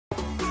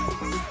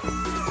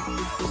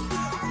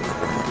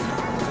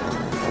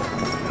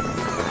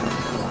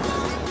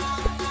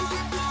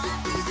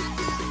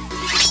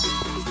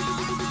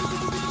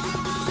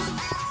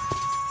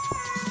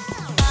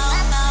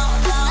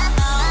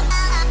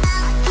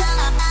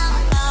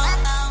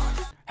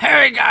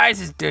Hey guys,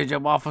 it's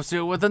DjWafflez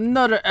here with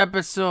another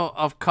episode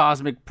of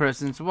Cosmic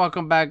Prisons.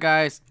 Welcome back,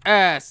 guys.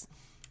 As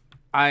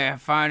I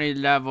have finally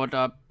leveled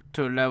up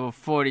to level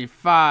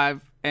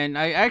 45, and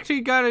I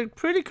actually got a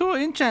pretty cool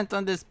enchant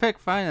on this pick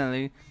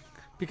finally,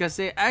 because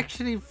they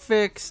actually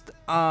fixed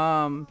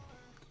when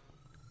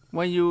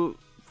you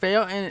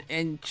fail an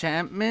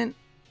enchantment,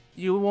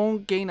 you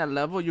won't gain a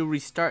level. You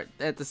restart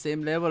at the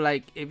same level.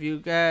 Like if you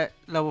get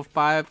level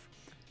 5,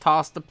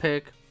 toss the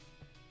pick,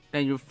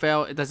 and you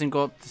fail, it doesn't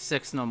go up to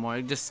 6 no more.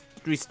 It just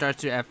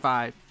restarts you at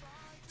 5.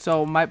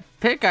 So my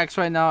pickaxe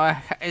right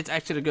now, it's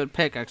actually a good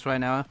pickaxe right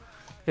now.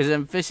 Is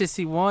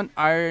efficiency 1,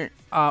 iron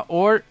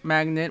ore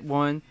magnet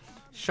 1,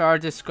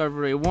 shard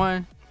discovery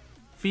 1,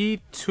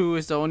 feed 2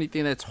 is the only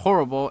thing that's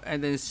horrible,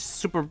 and then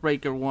super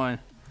breaker 1.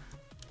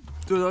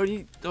 So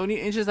the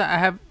only enchant that I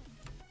have,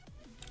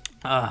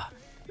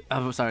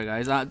 I'm sorry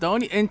guys. The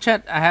only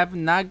enchant I have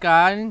not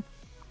gotten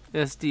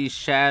is the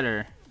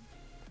shatter.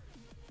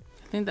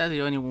 I think that's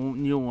the only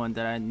new one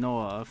that I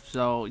know of.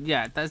 So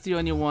yeah, that's the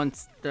only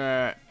ones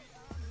that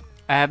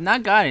I have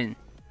not gotten.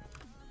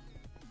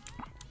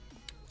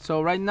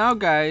 So right now,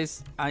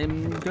 guys,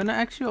 I'm gonna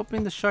actually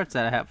open the shards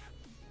that I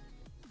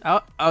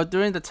have.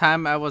 During the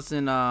time I was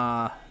in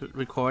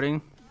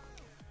recording,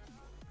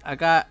 I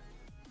got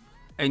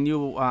a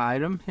new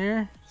item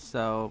here.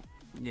 So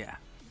yeah.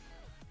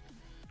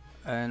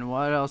 And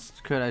what else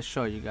could I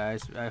show you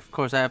guys? Of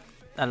course, I have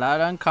a lot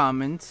of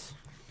uncommons,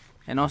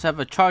 and also have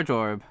a charge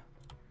orb.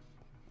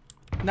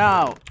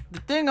 Now, the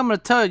thing I'm gonna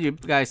tell you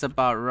guys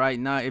about right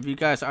now, if you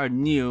guys are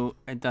new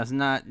and does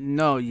not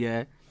know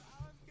yet,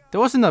 there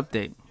was an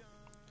update.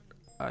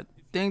 I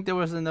think there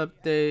was an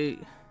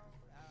update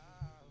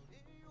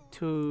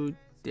 2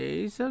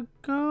 days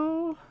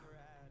ago.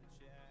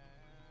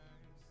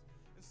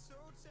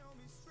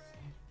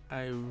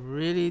 I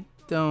really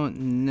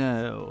don't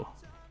know.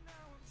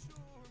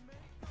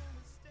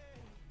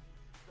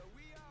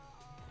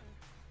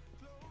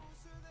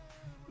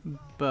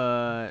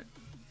 But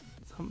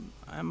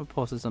I'm gonna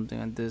post something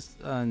on this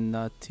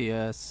not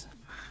TS,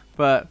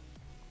 but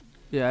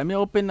yeah, let me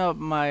open up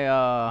my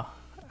I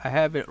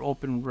have it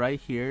open right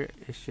here.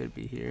 It should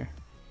be here.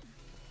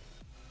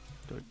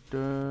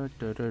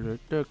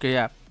 Okay,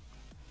 yeah,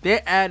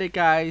 they added,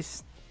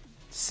 guys,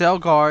 cell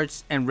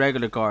guards and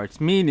regular guards,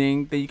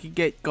 meaning that you can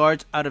get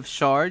guards out of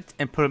shards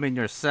and put them in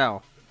your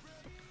cell.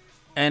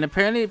 And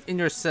apparently in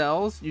your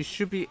cells you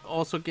should be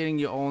also getting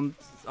your own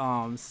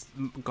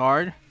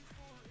guard.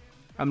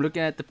 I'm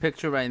looking at the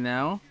picture right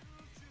now.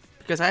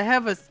 Because I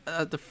have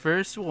the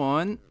first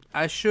one,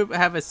 I should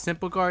have a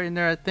simple guard in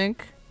there, I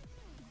think.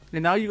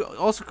 And now you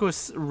also could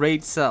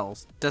raid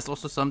cells. That's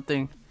also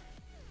something.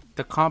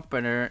 The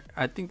competitor,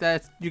 I think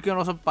that you can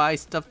also buy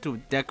stuff to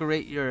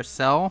decorate your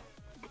cell.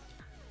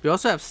 We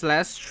also have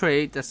slash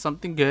trade. That's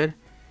something good.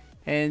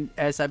 And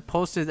as I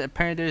posted,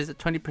 apparently there's a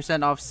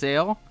 20% off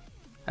sale.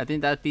 I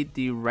think that'd be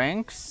the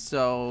ranks.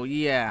 So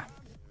yeah.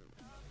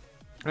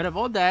 Out of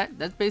all that,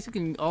 that's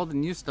basically all the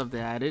new stuff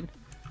they added.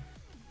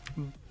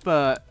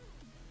 But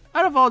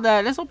out of all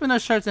that, let's open our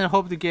shards and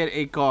hope to get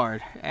a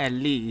guard at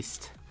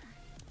least.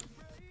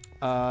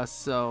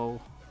 So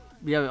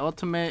we have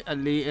ultimate,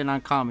 elite, and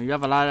uncommon. You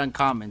have a lot of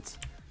uncommons.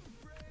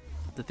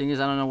 The thing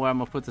is, I don't know where I'm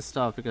gonna put the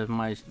stuff because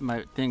my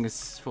thing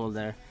is full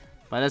there.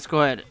 But let's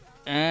go ahead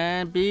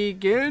and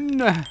begin.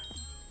 Yo,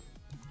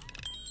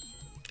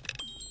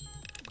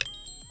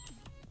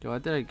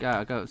 what did I got?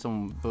 I got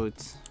some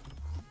boots.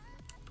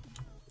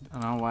 I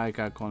don't know why I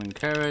got golden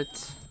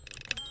carrots.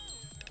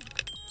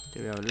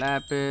 Here we have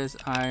lapis,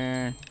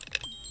 iron.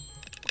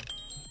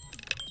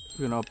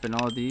 We're gonna open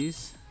all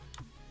these.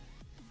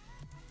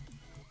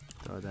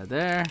 Throw that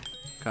there.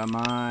 Come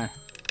on.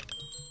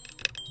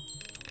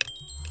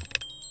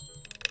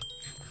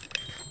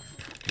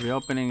 We're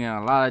opening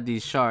a lot of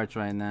these shards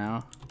right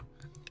now.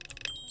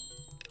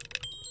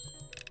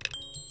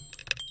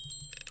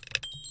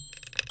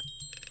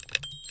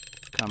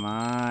 Come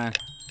on.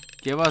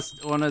 Give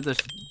us one of the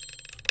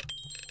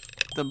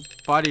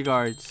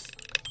bodyguards.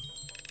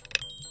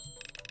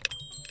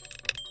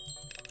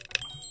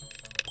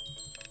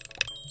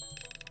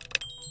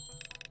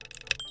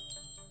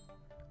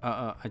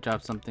 I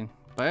dropped something,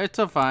 but it's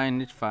all fine.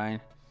 It's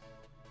fine.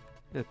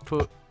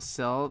 Let's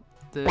sell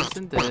this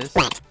and this.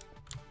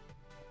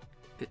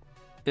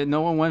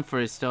 No one went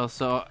for it still,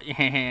 so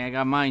I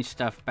got mine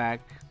stuff back.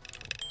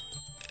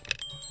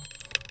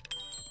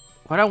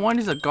 What I want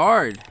is a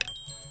guard.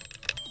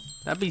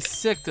 That'd be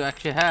sick to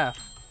actually have.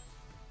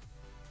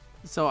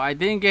 So I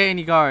didn't get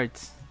any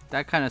guards.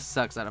 That kind of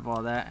sucks out of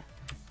all that.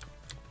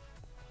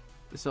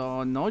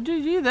 So no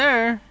GG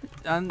there.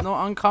 No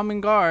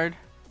uncommon guard.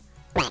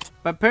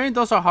 But apparently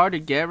those are hard to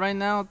get right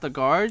now, the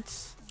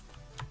guards.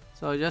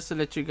 So just to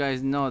let you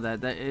guys know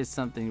that is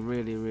something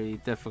really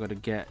difficult to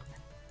get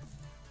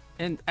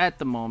at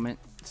the moment.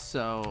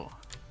 So,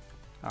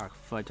 oh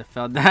fudge, I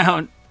fell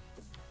down.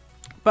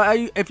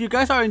 But if you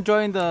guys are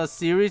enjoying the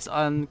series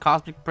on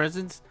Cosmic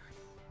Prisons,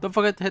 don't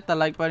forget to hit the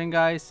like button,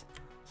 guys.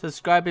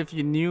 Subscribe if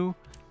you're new,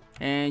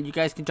 and you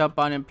guys can jump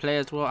on and play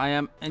as well. I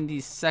am in the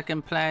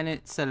second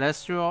planet,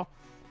 Celestial.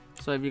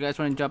 So if you guys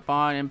want to jump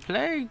on and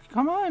play,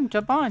 come on,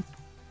 jump on.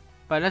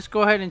 But let's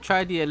go ahead and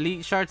try the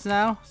elite shards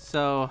now.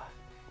 So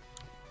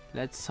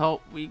let's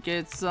hope we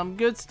get some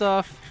good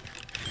stuff.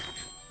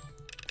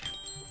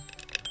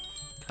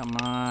 Come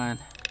on.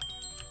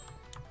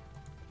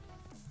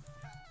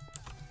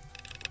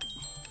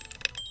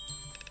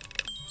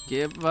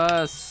 Give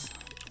us.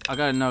 I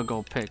got another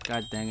gold pick.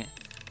 God dang it.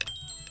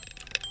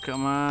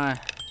 Come on.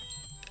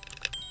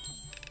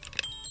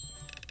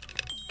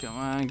 Come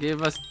on,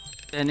 give us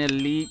an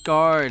elite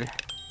guard.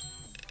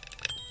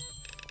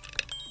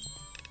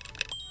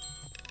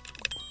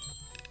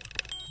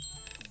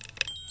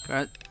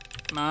 Come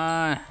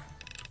on.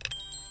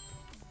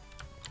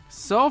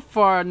 So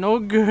far, no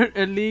good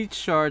elite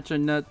shards or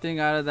nothing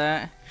out of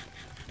that.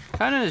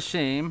 Kind of a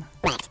shame.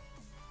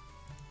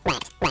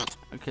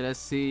 Okay, let's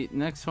see.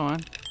 Next one.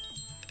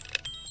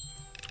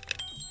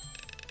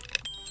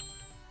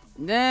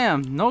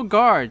 Damn, no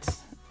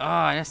guards.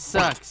 Ah, that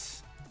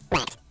sucks.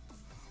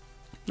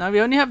 Now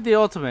we only have the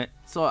ultimate,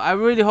 so I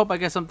really hope I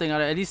get something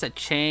out of it. At least a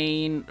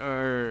chain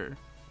or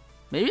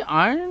maybe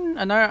iron,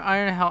 another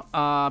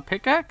iron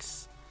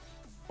pickaxe,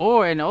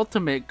 or an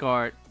ultimate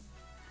guard.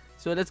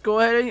 So let's go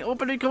ahead and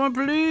open it. Come on,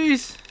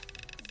 please.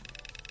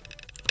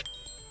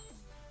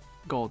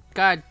 Gold.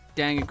 God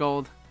dang it,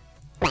 gold.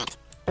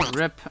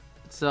 Rip.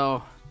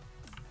 So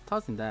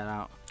tossing that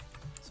out.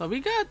 So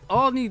we got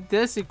all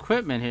this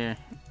equipment here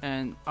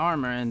and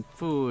armor and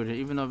food,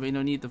 even though we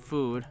don't need the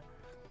food.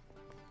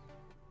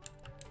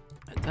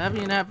 I have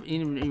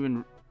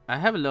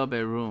a little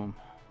bit of room.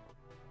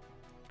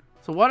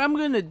 So what I'm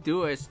gonna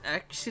do is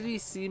actually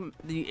see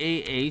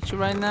the AH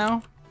right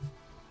now.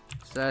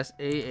 So that's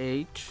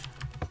AH.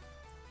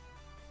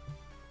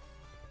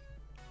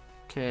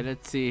 Okay,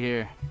 let's see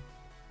here.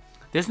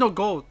 There's no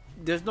gold.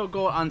 There's no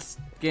gold on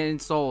getting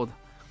sold.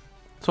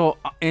 So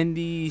in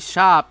the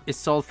shop, it's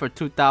sold for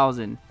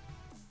 2,000,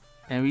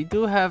 and we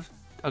do have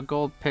a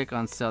gold pick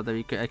on sale that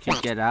we could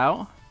actually get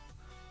out.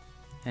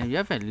 And we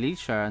have a elite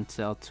shard on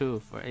sale too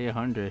for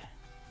 800.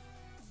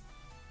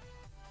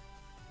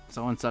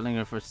 Someone's selling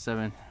it for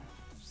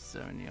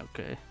 770.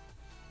 Okay.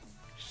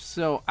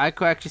 So I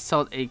could actually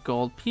sell a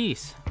gold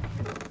piece.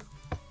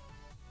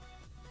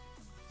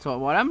 So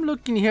what I'm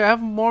looking here, I have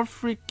more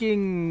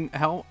freaking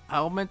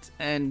helmets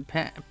and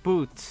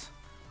boots.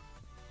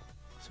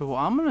 So what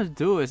I'm gonna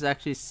do is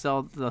actually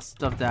sell the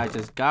stuff that I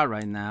just got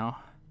right now.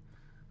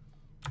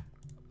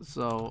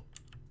 So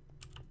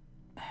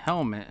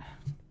helmet.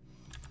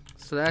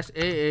 So that's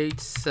AH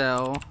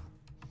sell.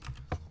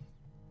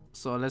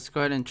 So let's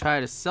go ahead and try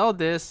to sell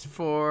this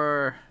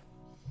for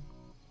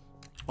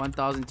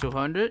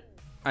 1,200,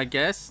 I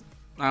guess.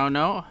 I don't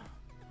know.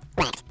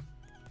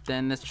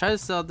 Then let's try to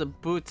sell the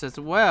boots as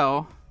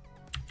well.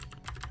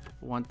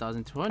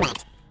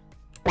 1,200.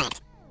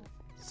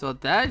 So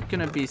that's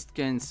gonna be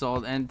getting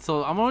sold, and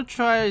so I'm gonna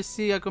try to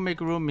see if I can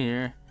make room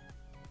here.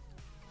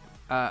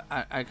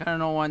 I kind of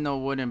don't want no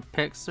wooden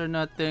picks or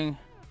nothing.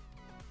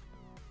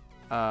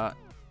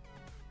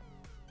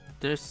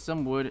 There's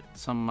some wood,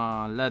 some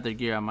leather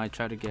gear I might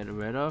try to get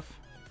rid of.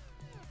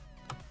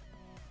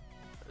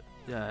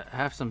 Yeah, I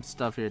have some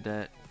stuff here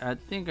that I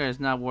think is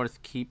not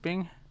worth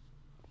keeping.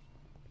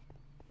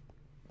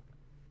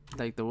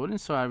 Like the wooden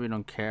sword I really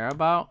don't care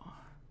about.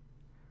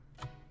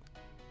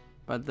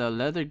 But the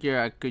leather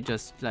gear I could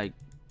just like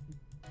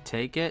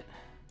take it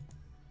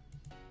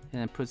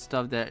and put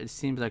stuff that it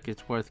seems like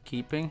it's worth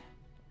keeping.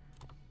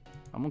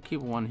 I'm gonna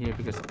keep one here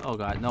because, oh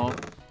god, no.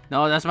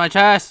 No, that's my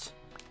chest!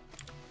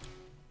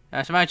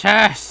 That's my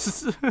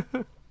chest!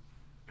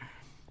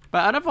 But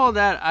out of all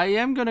that, I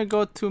am gonna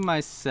go to my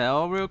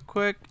cell real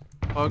quick,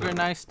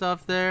 organize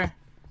stuff there,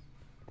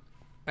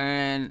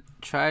 and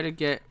try to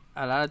get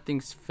a lot of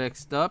things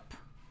fixed up.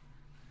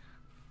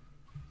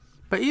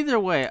 But either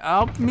way,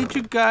 I'll meet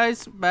you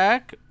guys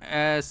back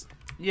as...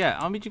 Yeah,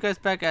 I'll meet you guys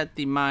back at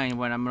the mine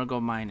when I'm gonna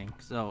go mining.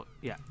 So,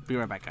 yeah, be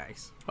right back,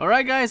 guys.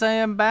 Alright, guys, I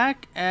am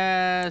back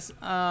as,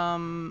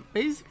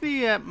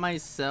 basically at my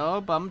cell,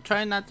 but I'm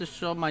trying not to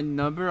show my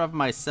number of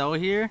my cell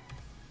here.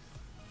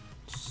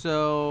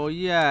 So,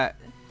 yeah.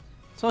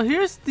 So,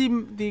 here's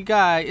the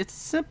guy. It's a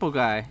simple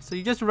guy. So,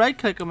 you just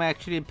right-click him,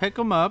 actually, and pick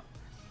him up.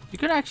 You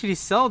can actually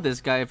sell this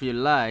guy if you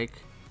like.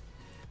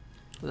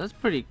 So, that's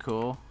pretty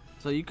cool.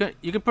 So, you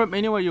can put him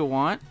anywhere you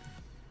want.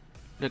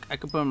 Look, I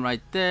can put him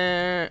right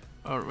there.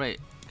 Oh, wait.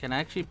 Can I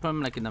actually put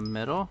him like in the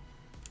middle?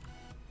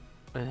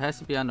 But it has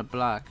to be on the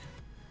block.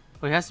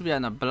 Oh, it has to be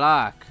on the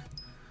block.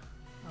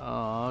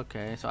 Oh,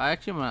 okay. So I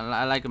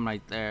like him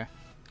right there.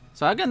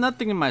 So I got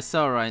nothing in my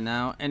cell right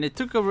now, and they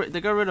got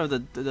rid of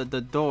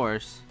the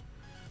doors.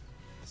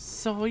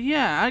 So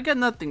yeah, I got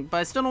nothing, but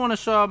I still don't want to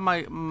show off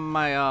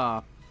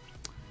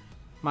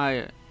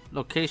my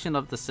location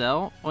of the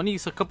cell. Only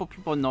a couple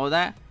people know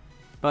that.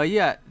 But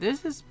yeah,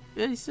 this is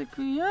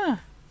basically, yeah.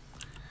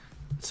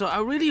 So I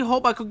really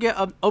hope I could get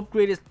an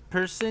upgraded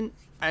person.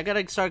 I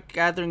gotta start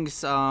gathering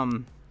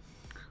some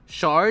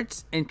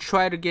shards and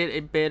try to get a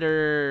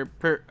better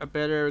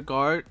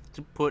guard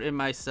to put in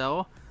my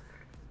cell,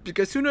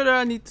 because sooner or later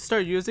I need to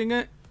start using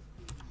it.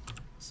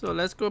 So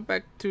let's go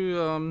back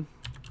to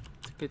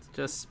it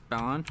just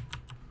spawn.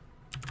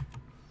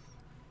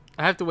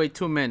 I have to wait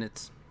 2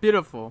 minutes.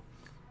 Beautiful.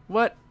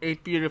 What a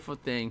beautiful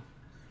thing.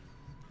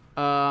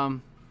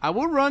 I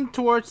will run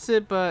towards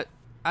it, but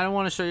I don't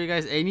want to show you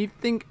guys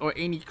anything or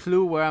any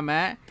clue where I'm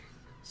at.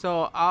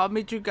 So I'll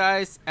meet you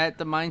guys at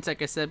the mines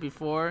like I said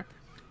before.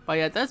 But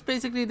yeah, that's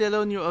basically the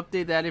little new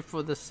update added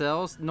for the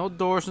cells. No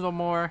doors no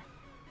more.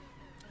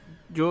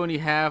 You only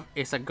have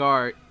is a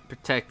guard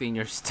protecting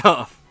your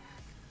stuff.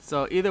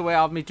 So either way,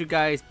 I'll meet you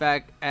guys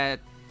back at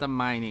the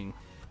mining.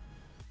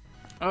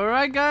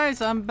 Alright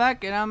guys, I'm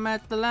back and I'm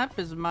at the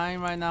lapis mine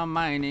right now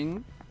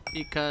mining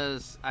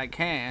because I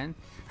can.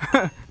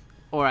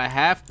 Or I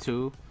have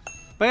to.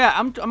 But yeah,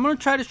 I'm gonna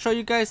try to show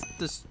you guys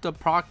the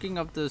procking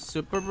of the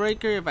super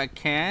breaker if I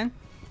can.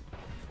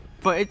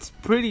 But it's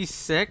pretty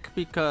sick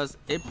because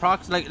it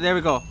procs like, there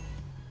we go.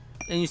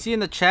 And you see in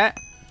the chat,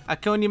 I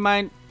can only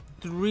mine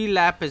 3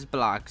 lapis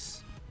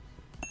blocks.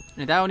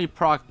 And that only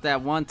procced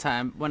that one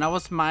time. When I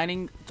was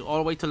mining all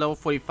the way to level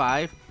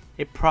 45,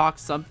 it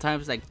procs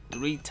sometimes like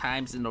 3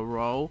 times in a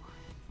row.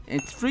 And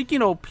it's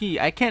freaking OP.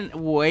 I can't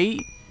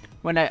wait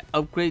when I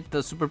upgrade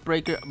the super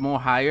breaker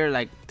more higher,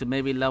 like to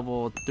maybe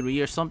level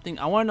 3 or something.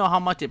 I want to know how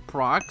much it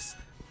procs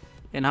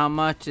and how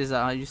much is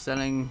you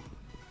selling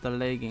the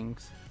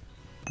leggings.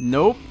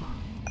 Nope,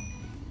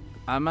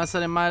 I'm not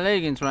selling my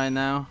leggings right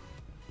now,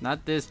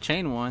 not this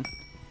chain one,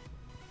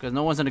 because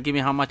no one's gonna give me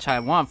how much I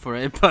want for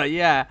it. But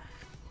yeah,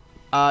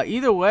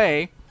 either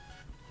way,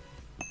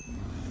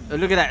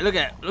 look at that,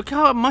 look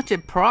how much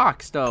it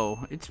procs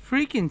though. It's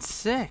freaking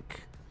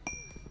sick.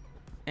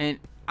 And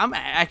I'm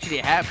actually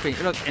happy.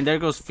 Look, and there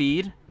goes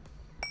feed.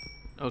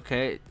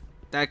 Okay,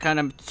 that kind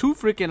of too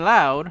freaking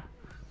loud.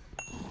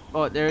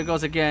 Oh, there it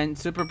goes again.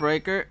 Super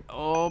breaker.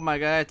 Oh my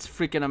god, it's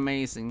freaking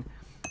amazing.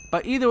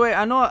 But either way,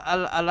 I know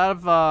a lot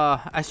of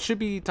I should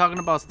be talking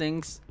about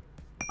things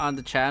on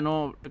the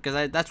channel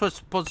because that's what's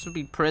supposed to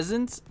be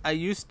prisons I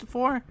used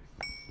for.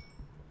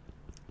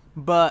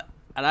 But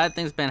a lot of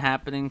things been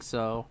happening,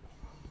 so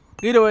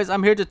either ways,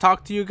 I'm here to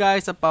talk to you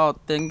guys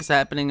about things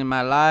happening in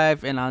my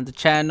life and on the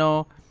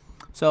channel.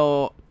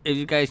 So if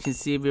you guys can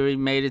see, we already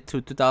made it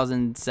to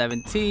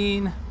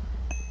 2017.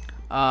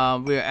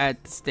 We're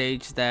at the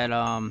stage that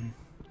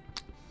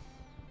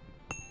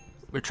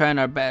we're trying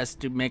our best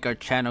to make our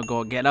channel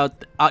get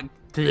out.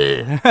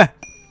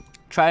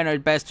 Trying our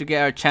best to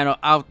get our channel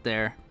out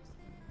there.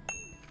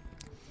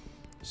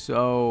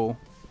 So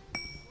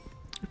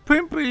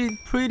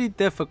pretty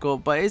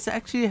difficult, but it's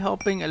actually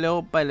helping a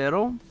little by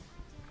little.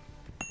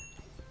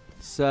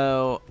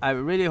 So I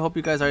really hope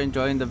you guys are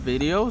enjoying the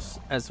videos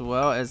as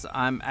well as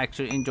I'm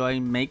actually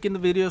enjoying making the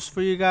videos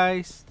for you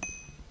guys.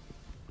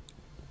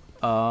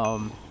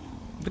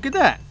 Look at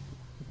that,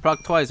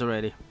 proc twice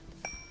already.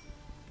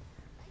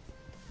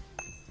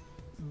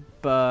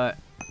 But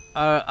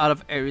out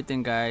of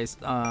everything, guys,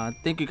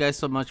 thank you guys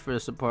so much for the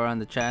support on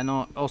the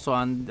channel, also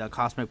on the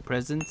cosmic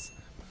prisons,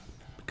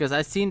 because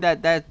I've seen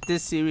that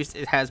this series,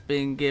 it has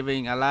been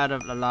giving a lot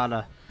of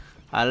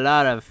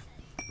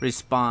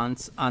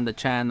response on the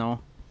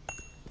channel,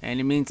 and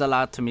it means a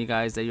lot to me,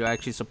 guys, that you're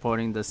actually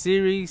supporting the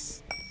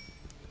series.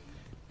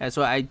 That's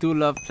why I do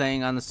love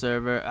playing on the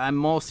server. I'm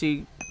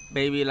mostly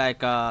maybe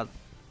like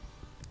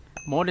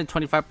more than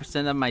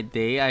 25% of my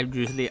day I'm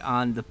usually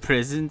on the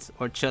prisons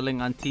or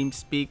chilling on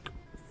TeamSpeak.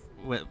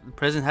 The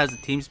prison has a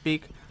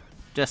TeamSpeak,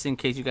 just in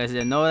case you guys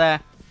didn't know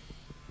that.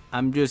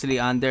 I'm usually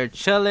on there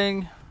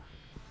chilling,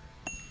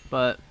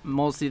 but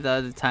mostly the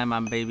other time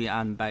I'm maybe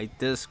on by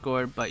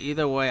Discord. But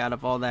either way, out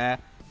of all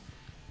that,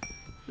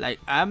 like,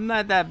 I'm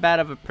not that bad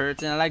of a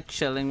person. I like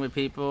chilling with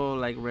people,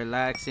 like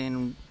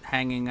relaxing,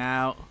 hanging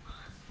out.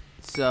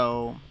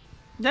 So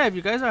yeah, if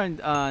you guys are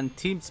on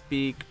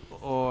TeamSpeak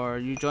or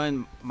you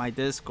join my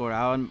Discord,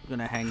 I'm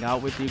gonna hang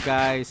out with you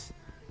guys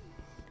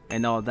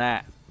and all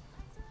that.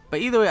 But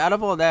either way, out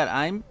of all that,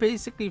 I'm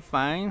basically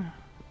fine.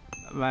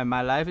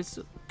 My life is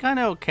kind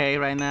of okay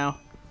right now.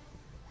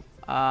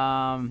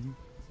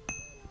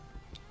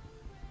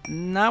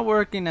 Not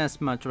working as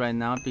much right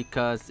now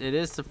because it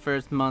is the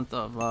first month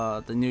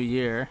of the new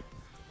year.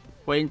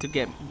 Waiting to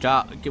get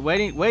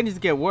waiting to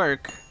get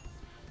work.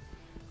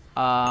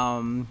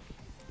 My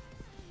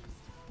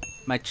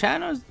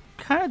channel is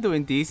kind of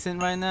doing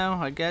decent right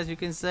now, I guess you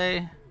can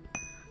say.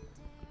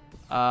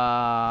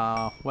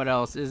 What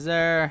else is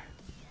there?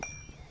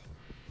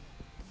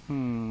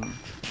 I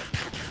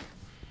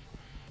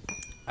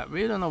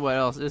really don't know what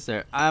else is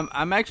there.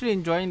 I'm actually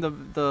enjoying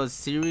the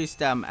series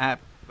that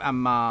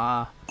I'm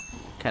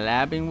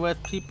collabing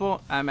with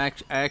people. I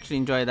actually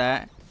enjoy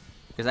that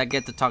because I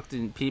get to talk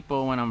to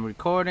people when I'm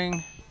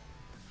recording.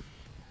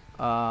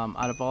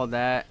 Out of all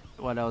that,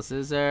 what else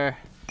is there?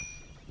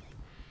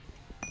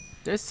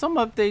 There's some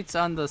updates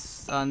on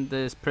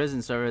this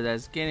prison server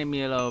that's getting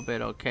me a little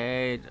bit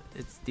okay.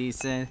 It's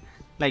decent.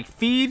 Like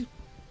feed,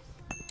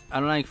 I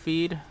don't like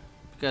feed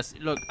because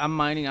look, I'm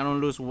mining. I don't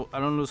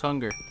lose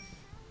hunger.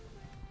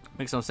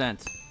 Makes no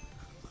sense.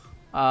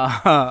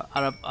 Out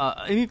of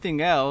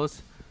anything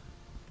else,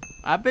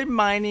 I've been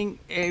mining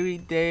every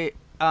day.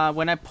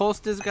 When I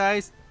post this,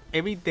 guys,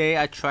 every day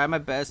I try my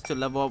best to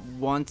level up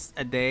once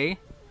a day.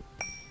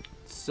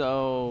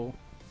 So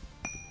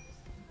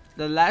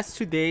the last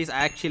 2 days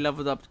I actually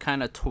leveled up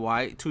kind of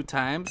two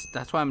times.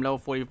 That's why I'm level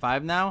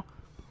 45 now.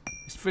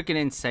 It's freaking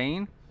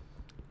insane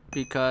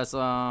because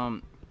I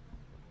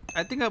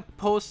think I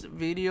post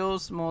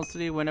videos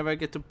mostly whenever I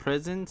get to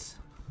prisons.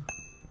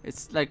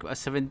 It's like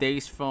 7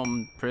 days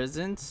from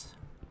prisons.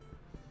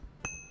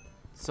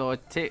 So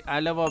I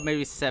level up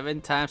maybe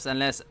 7 times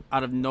unless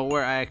out of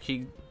nowhere I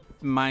actually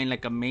mine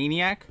like a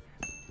maniac.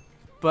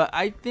 But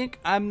I think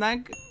I'm not,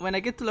 when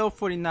I get to level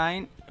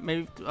 49,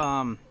 maybe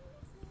it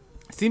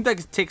seems like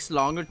it takes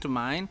longer to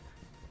mine.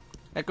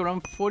 Like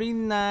around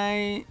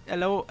 49, at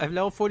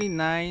level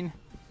 49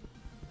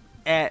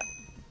 at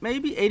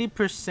maybe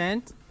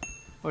 80%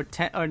 or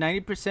 10 or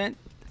 90%,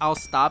 I'll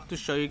stop to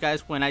show you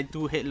guys when I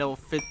do hit level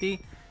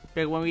 50.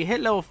 But when we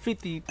hit level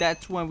 50,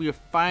 that's when we'll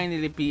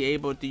finally be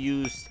able to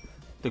use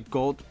the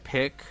gold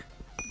pick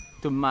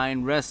to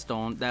mine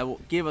redstone. That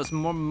will give us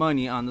more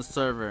money on the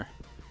server.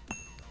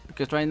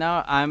 Because right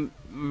now I'm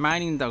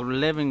mining the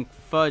living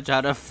fudge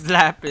out of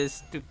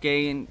lapis to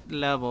gain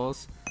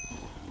levels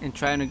and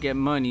trying to get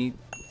money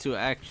to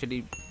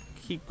actually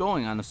keep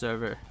going on the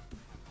server.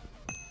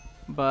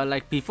 But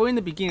like before, in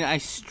the beginning, I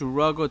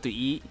struggled to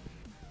eat.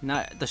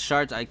 Not the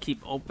shards I keep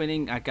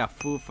opening. I got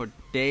food for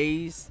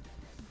days.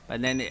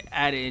 But then they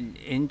added an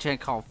enchant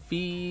called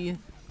feed.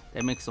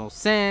 That makes no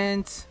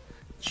sense.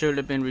 Should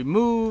have been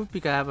removed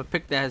because I have a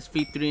pick that has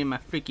feed 3 in my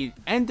freaking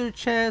ender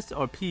chest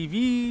or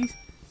PVs.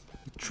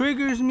 It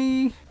triggers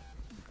me.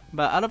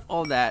 But out of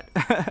all that,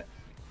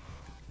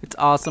 it's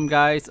awesome,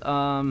 guys.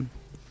 But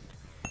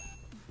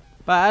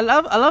I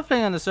love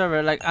playing on the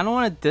server. Like, I don't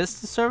want to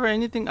diss the server or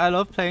anything. I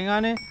love playing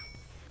on it,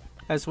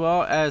 as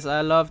well as I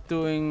love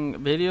doing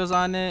videos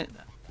on it.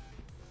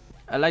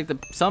 I like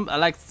some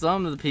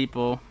of the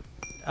people.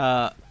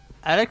 I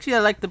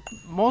like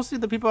mostly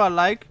the people I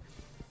like.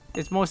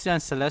 It's mostly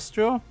on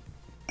Celestial.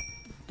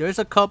 There's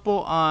a couple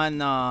on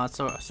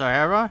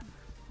Sahara.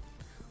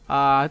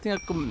 I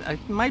think I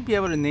might be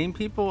able to name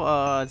people.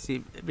 Let's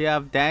see. We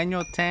have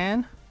Daniel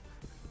Tan.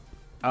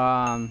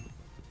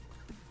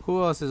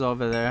 Who else is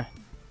over there?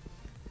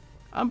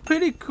 I'm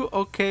pretty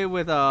okay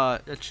with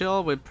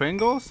chill with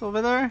Pringles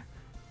over there.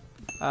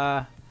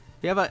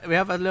 We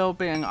have a little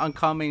bit of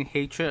uncommon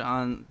hatred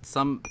on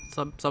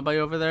somebody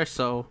over there,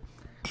 so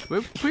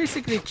we're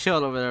basically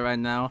chilled over there right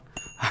now.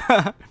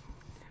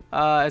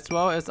 As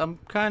well as I'm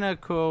kind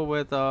of cool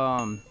with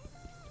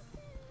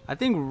I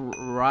think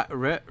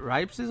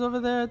Ripes is over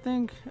there. I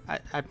think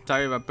I'm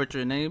sorry if I butchered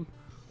your name.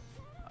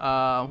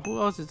 Who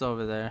else is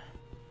over there?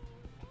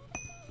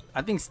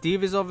 I think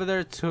Steve is over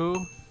there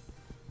too.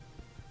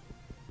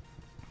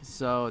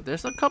 So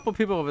there's a couple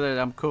people over there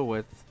that I'm cool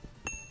with,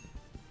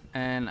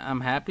 and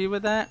I'm happy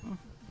with that.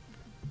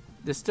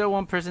 There's still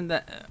one person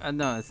that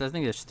no, I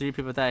think there's 3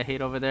 people that I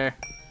hate over there.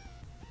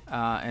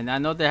 And I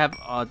know they have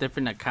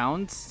different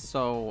accounts,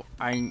 so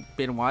I've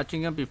been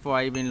watching them before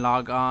I even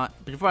log on,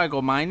 before I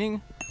go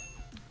mining.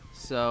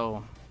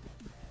 So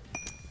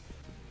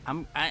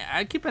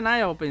I keep an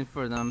eye open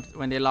for them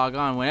when they log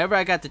on. Whenever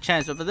I got the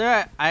chance over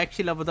there, I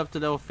actually leveled up to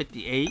level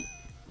 58.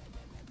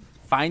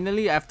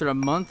 Finally, after a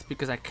month,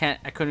 because I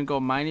couldn't go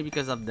mining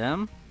because of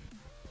them.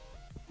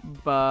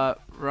 But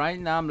right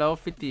now I'm level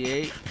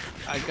 58.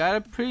 I got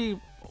a pretty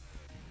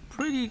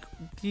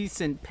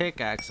decent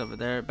pickaxe over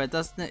there, but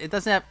it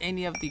doesn't have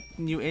any of the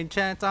new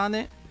enchants on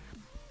it.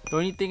 The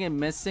only thing I'm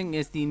missing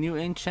is the new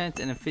enchant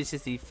and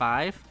efficiency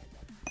 5.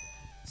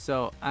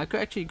 So I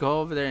could actually go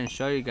over there and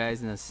show you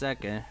guys in a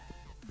second.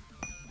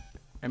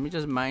 Let me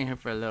just mine here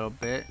for a little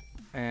bit,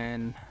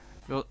 and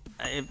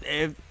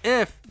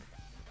if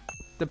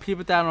the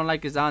people that I don't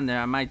like is on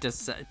there, I might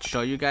just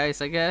show you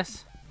guys, I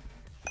guess.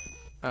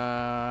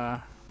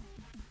 So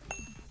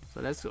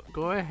let's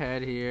go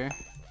ahead here.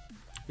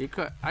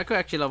 I could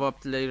actually level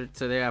up later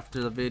today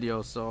after the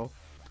video, so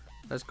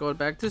let's go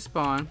back to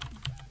spawn,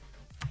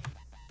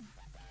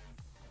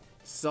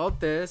 salt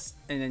this,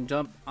 and then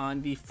jump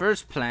on the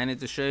first planet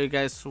to show you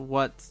guys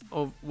what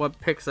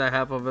picks I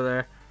have over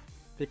there.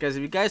 Because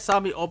if you guys saw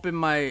me open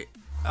my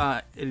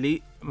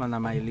elite, well, not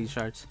my elite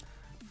shards,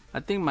 I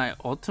think my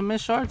ultimate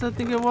shards, I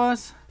think it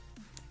was,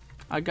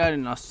 I got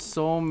in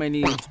so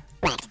many.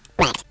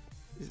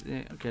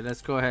 Okay,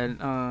 let's go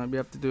ahead. We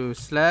have to do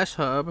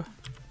 /hub.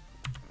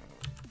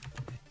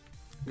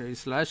 Okay,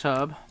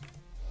 /hub.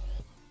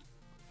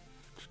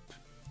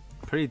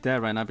 Pretty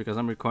dead right now because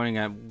I'm recording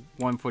at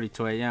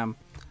 1:42 a.m.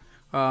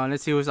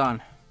 Let's see who's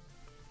on.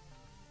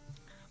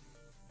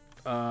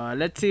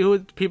 Let's see who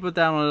people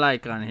that I don't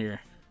like on here.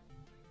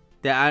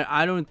 That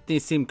I don't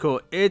think seem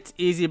cool. It's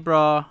easy,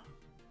 bro.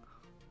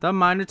 The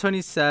Miner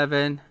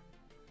 27.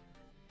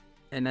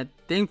 And I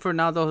think for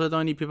now those are the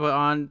only people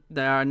on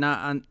that are not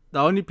on. The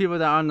only people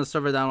that are on the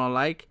server that I don't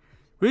like.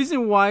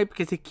 Reason why?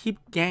 Because they keep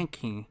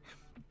ganking.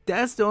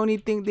 That's the only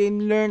thing they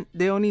learn.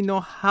 They only know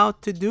how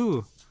to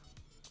do.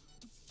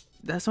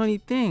 That's the only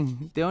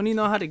thing. They only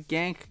know how to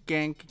gank,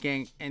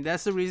 and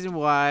that's the reason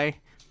why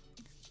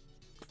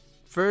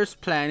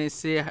first planet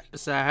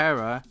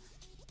Sahara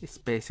is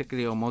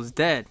basically almost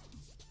dead.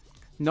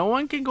 No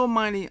one can go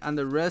mining on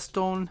the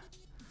redstone.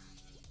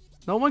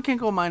 No one can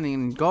go mining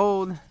in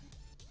gold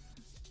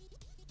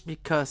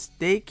because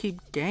they keep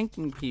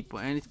ganking people,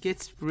 and it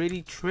gets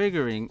really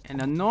triggering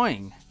and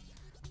annoying.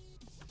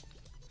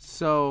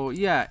 So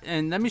yeah,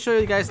 and let me show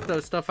you guys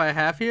the stuff I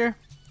have here.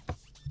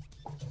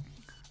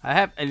 I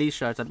have elite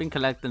shards. I've been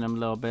collecting them a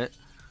little bit.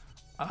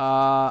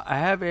 I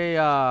have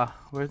a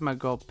where's my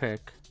gold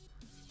pick?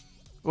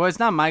 Well, it's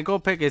not my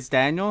gold pick, it's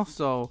Daniel,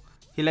 so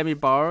he let me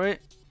borrow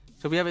it.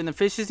 So we have an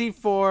efficiency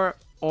 4,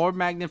 ore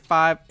magnet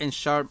 5, and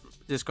sharp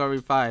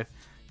discovery 5.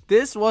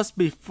 This was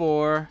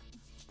before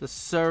the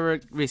server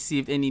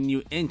received any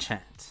new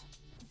enchants,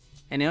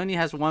 and it only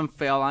has one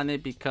fail on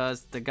it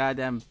because the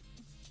goddamn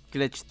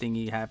glitch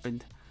thingy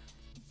happened.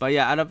 But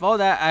yeah, out of all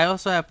that, I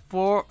also have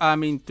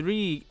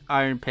 3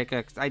 iron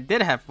pickaxe. I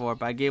did have 4,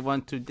 but I gave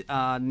one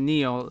to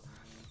Neo,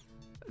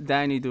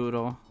 Danny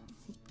Doodle.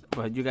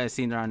 But you guys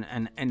seen her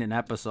in an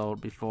episode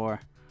before.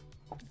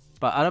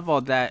 But out of all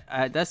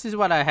that, this is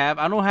what I have.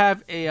 I don't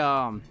have a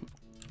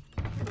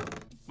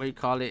what do you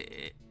call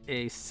it?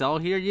 A sell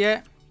here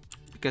yet,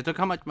 because look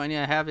how much money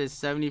I have. Is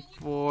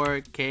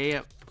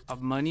 74k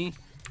of money.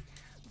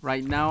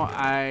 Right now,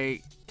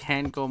 I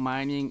can't go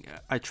mining.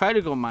 I try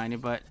to go mining,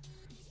 but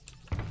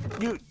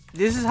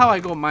this is how I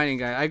go mining,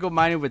 guys. I go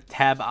mining with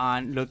tab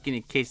on, looking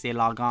in case they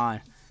log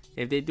on.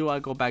 If they do, I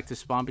go back to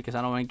spawn because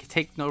I don't want to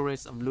take no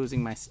risk of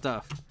losing my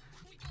stuff.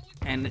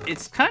 And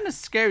it's kind of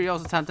scary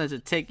also sometimes to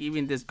take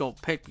even this gold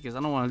pick because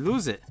I don't want to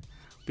lose it.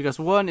 Because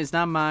 1, it's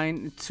not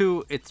mine.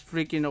 2, it's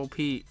freaking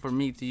OP for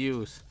me to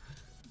use.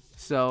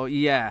 So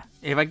yeah,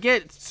 if I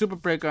get super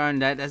breaker on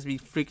that, that's be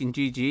freaking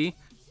GG.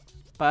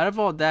 But out of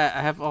all that,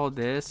 I have all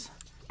this.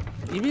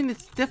 Even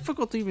it's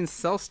difficult to even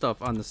sell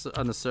stuff on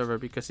the server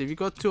because if you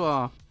go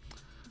to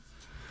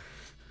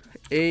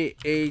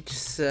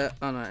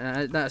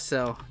not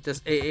sell,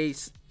 just they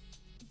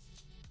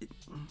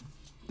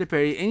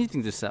pay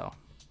anything to sell.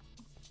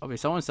 Okay,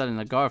 someone's selling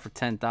a guard for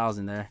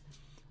 10,000 there.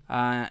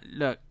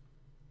 Look,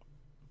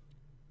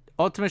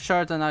 ultimate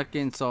shards are not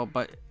getting sold,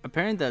 but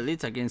apparently the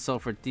elites are getting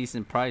sold for a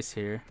decent price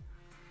here.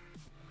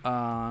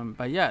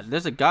 But yeah,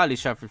 there's a godly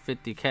shard for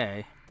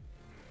 50k.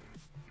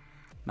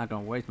 Not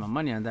gonna waste my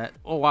money on that.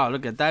 Oh wow,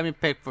 look at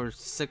diamond pick for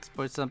 6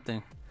 point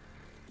something.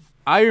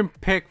 Iron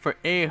pick for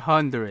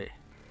 800.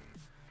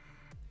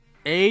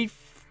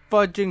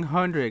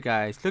 800,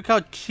 guys. Look how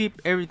cheap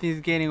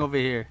everything's getting over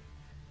here.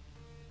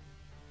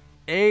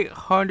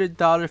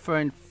 $800 for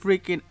a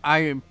freaking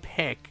iron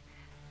pick.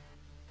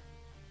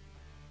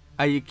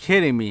 Are you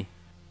kidding me?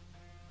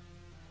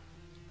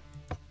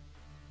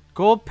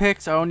 Gold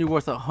picks are only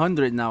worth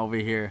 100 now over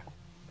here.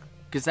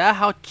 Because that's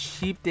how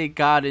cheap they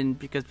got in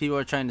because people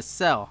are trying to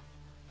sell.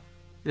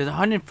 There's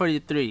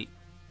 143.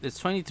 There's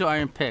 22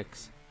 iron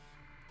picks.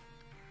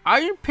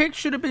 Iron picks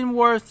should have been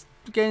worth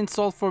getting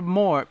sold for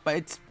more, but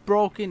it's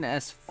broken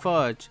as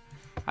fudge.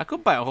 I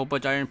could buy a whole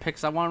bunch of iron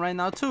picks I want right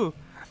now too.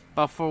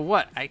 But for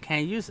what? I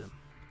can't use them.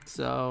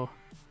 So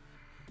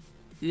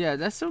yeah,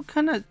 that's so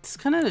it's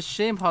kind of a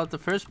shame how the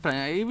first plan.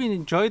 I even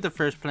enjoyed the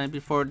first plan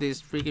before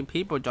these freaking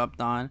people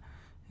jumped on.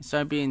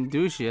 Start being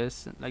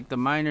douches. Like the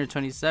miner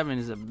 27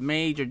 is a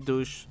major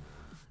douche.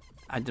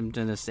 I'm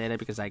gonna say that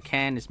because I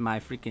can. It's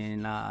my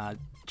freaking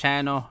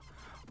channel.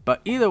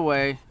 But either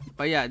way,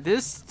 but yeah,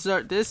 this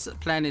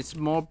planet is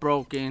more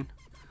broken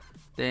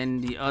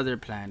than the other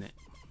planet.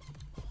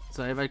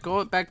 So if I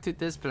go back to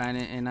this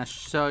planet and I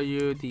show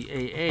you the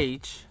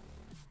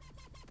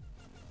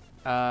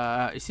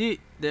you see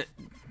the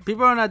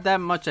people are not that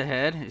much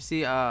ahead. You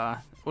see,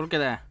 look at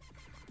that.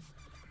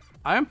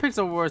 Iron picks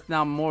are worth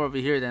now more over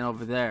here than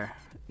over there.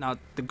 Now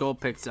the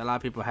gold picks, a lot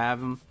of people have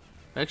them.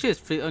 But actually,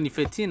 it's only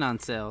 15 on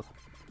sale.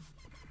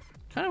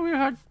 Kind of weird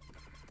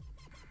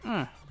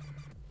how.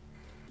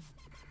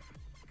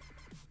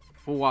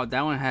 Oh wow,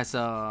 that one has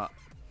a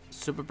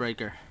super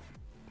breaker.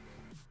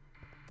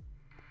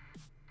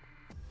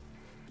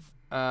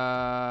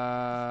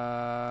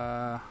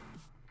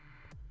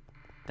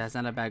 That's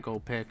not a bad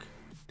gold pick.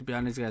 To be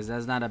honest, guys,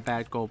 that's not a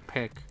bad gold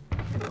pick.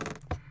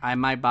 I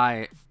might buy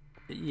it.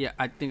 Yeah,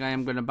 I think I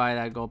am gonna buy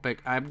that gold pick.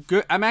 I'm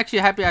good. I'm actually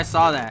happy I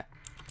saw that.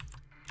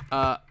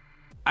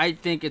 I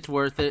think it's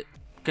worth it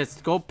because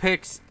gold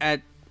picks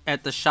at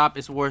the shop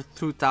is worth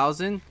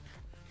 2,000.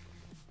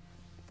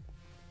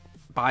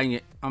 Buying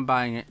it. I'm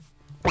buying it.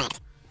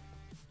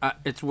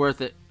 It's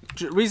worth it.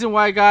 Reason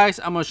why, guys,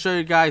 I'm gonna show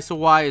you guys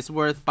why it's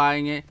worth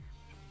buying it.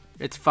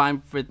 It's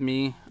fine with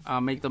me.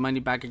 I'll make the money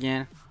back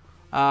again.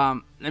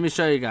 Let me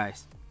show you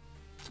guys.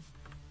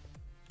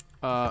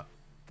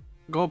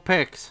 Gold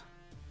picks.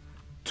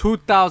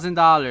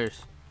 $2,000.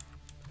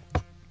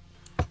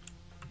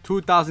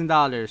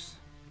 $2,000.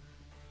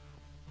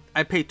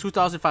 I paid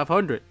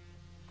 2,500.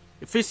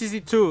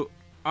 Efficiency 2.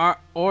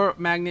 Ore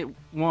magnet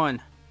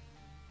 1.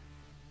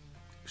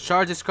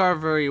 Shard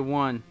discovery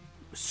 1.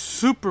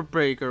 Super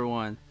breaker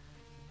 1.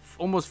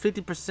 Almost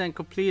 50%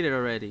 completed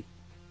already.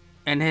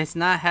 and has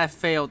not have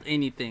failed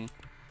anything.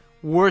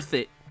 Worth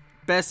it.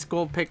 Best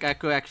gold pick I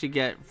could actually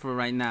get for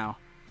right now.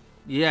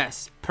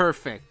 Yes,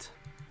 perfect.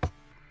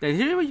 Then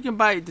here's what you can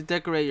buy to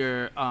decorate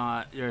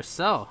your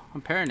cell.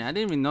 Apparently, I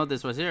didn't even know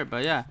this was here,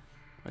 but yeah.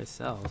 Wait,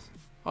 cells.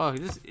 Oh,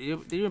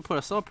 they even put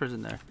a soul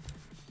person there.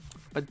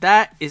 But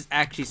that is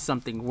actually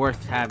something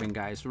worth having,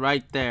 guys.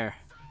 Right there.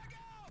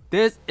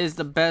 This is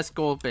the best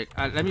gold pick.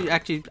 Let me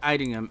actually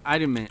item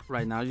it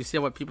right now. You see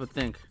what people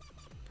think.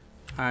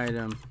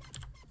 Item.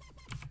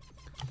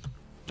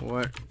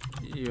 What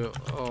you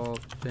all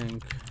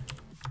think.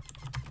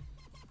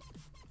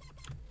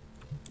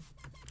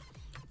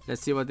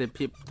 Let's see what the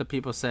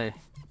people say.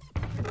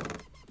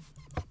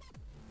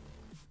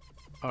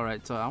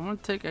 Alright, so I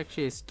want to take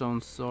actually a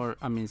stone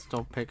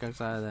pickaxe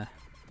out of there.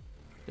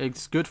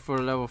 It's good for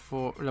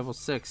level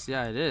 6.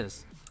 Yeah, it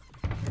is.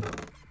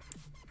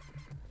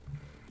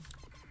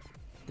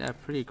 Yeah,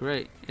 pretty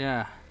great.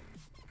 Yeah.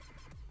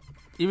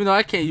 Even though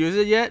I can't use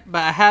it yet,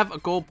 but I have a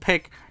gold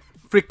pick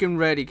freaking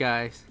ready,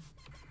 guys.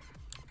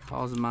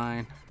 How's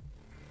mine?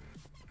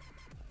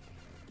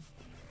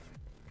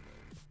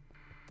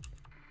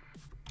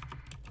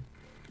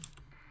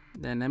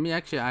 Then let me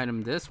actually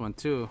item this one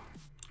too.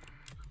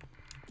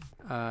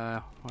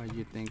 What do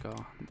you think?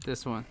 Oh,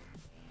 this one.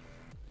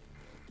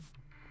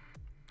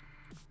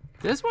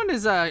 This one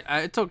is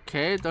it's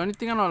okay. The only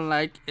thing I don't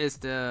like is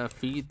the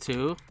feed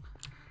too.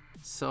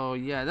 So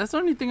yeah, that's the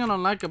only thing I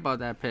don't like about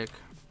that pick.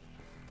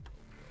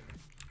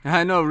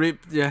 I know, rip,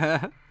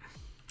 yeah.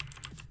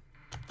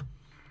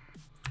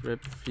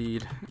 Rip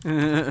feed.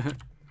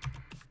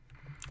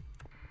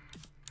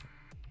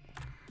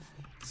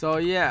 So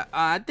yeah,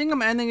 I think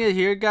I'm ending it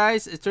here,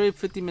 guys. It's already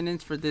 50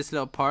 minutes for this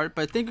little part.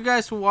 But thank you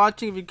guys for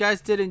watching. If you guys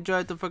did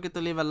enjoy it, don't forget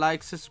to leave a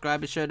like,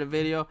 subscribe, and share the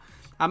video.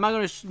 I'm not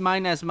going to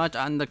mind as much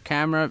on the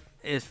camera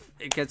if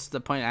it gets to the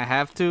point I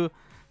have to.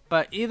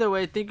 But either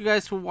way, thank you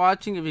guys for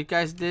watching. If you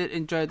guys did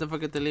enjoy it, don't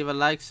forget to leave a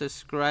like,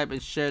 subscribe,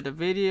 and share the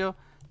video.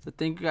 So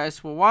thank you guys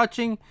for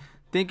watching.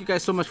 Thank you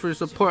guys so much for your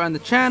support on the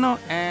channel.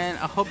 And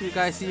I hope you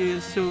guys see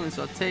you soon.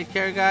 So take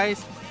care,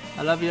 guys.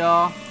 I love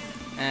y'all.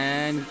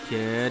 And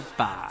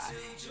goodbye.